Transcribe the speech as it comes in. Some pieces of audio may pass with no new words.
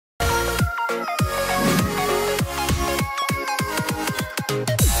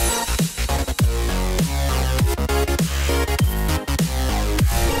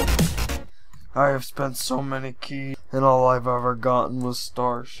I have spent so many keys, and all I've ever gotten was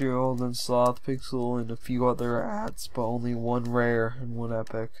Star Shield and Sloth Pixel and a few other ads, but only one rare and one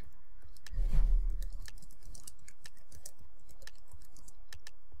epic.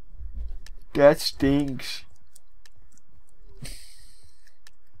 That stinks.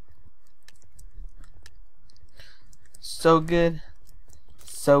 So good.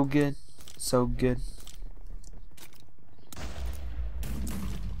 So good. So good.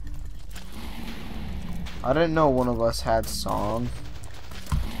 I didn't know one of us had song.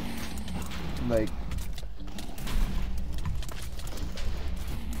 Like,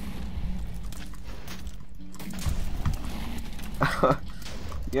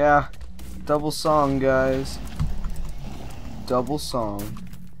 yeah, double song, guys. Double song.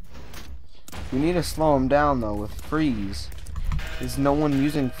 We need to slow him down though with freeze. Is no one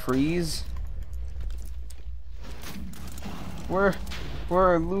using freeze? We're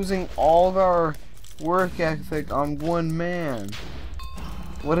losing all of our work ethic on one man.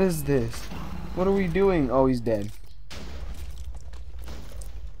 What is this? What are we doing? Oh, he's dead.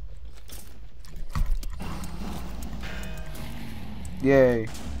 Yay.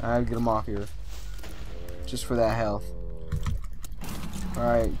 I had to get him off here. Just for that health.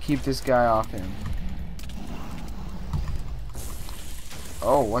 Alright, keep this guy off him.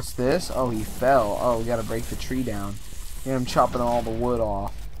 Oh, what's this? Oh, he fell. Oh, we gotta break the tree down. Yeah, I'm chopping all the wood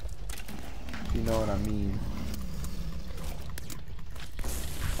off. You know what I mean.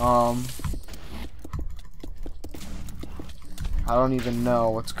 I don't even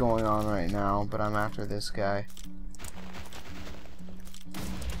know what's going on right now, but I'm after this guy.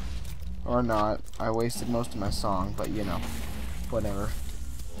 Or not. I wasted most of my song, but you know, whatever.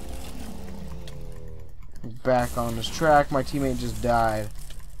 Back on this track. My teammate just died.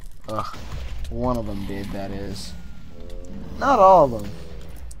 Ugh. One of them did, that is. Not all of them.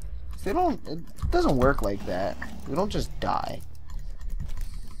 They don't. It doesn't work like that. We don't just die.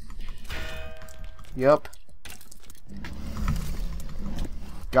 Yep.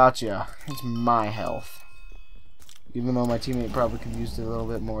 Gotcha. It's my health. Even though my teammate probably could use it a little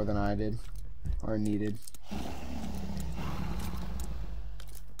bit more than I did. Or needed.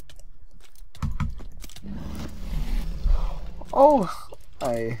 Oh!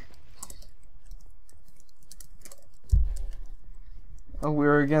 Oh, we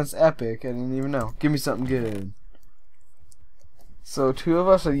were against Epic. I didn't even know. Give me something good. So, two of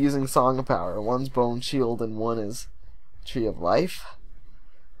us are using Song of Power. One's Bone Shield and one is Tree of Life.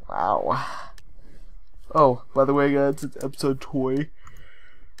 Wow. Oh, by the way, guys, it's episode 20.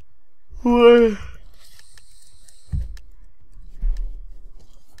 What?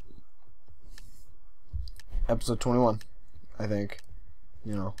 Episode 21, I think.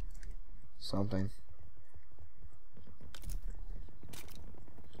 You know, something.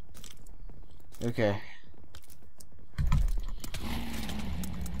 Okay.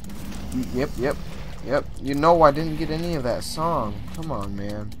 Yep. You know I didn't get any of that song. Come on,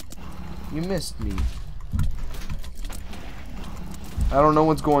 man. You missed me. I don't know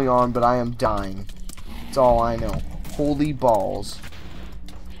what's going on, but I am dying. That's all I know. Holy balls.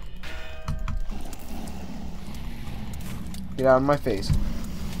 Get out of my face.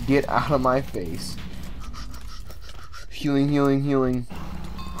 Get out of my face. Healing, healing, healing.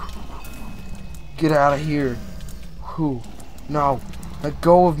 Get out of here. Whew. No. Let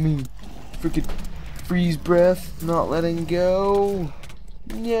go of me. Freaking freeze breath. Not letting go.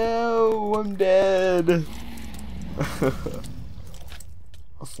 No, I'm dead.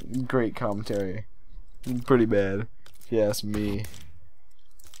 Great commentary. Pretty bad, if you ask me.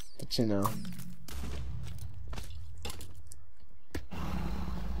 But you know.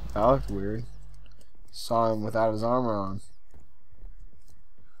 That looked weird. Saw him without his armor on.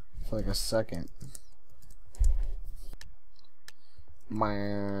 For like a second.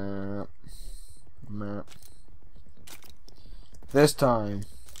 This time,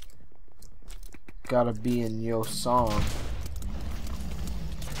 gotta be in your song.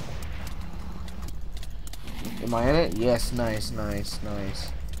 Am I in it? Yes, nice.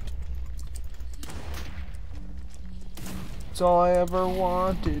 It's all I ever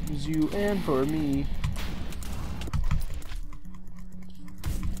wanted was you and for me.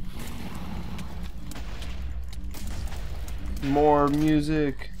 More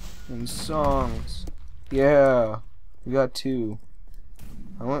music and songs. Yeah, we got 2.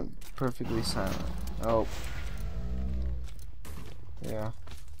 I went perfectly silent. Oh. Yeah.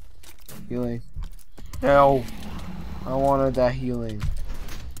 Healing. No. I wanted that healing.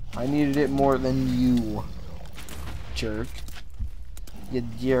 I needed it more than you. Jerk. You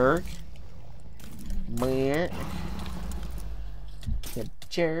jerk. Blech. You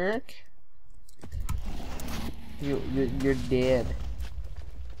jerk. You're dead.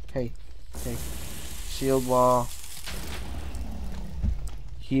 Hey. Shield wall.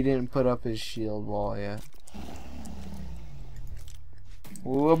 He didn't put up his shield wall yet.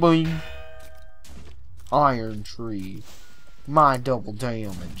 Whoa, boing. Iron tree. My double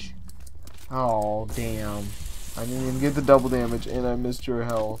damage. Oh, damn. I didn't even get the double damage and I missed your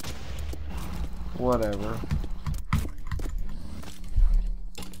health. Whatever.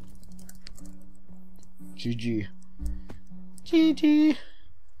 GG. GG.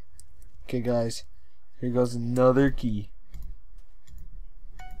 Okay, guys. Here goes another key.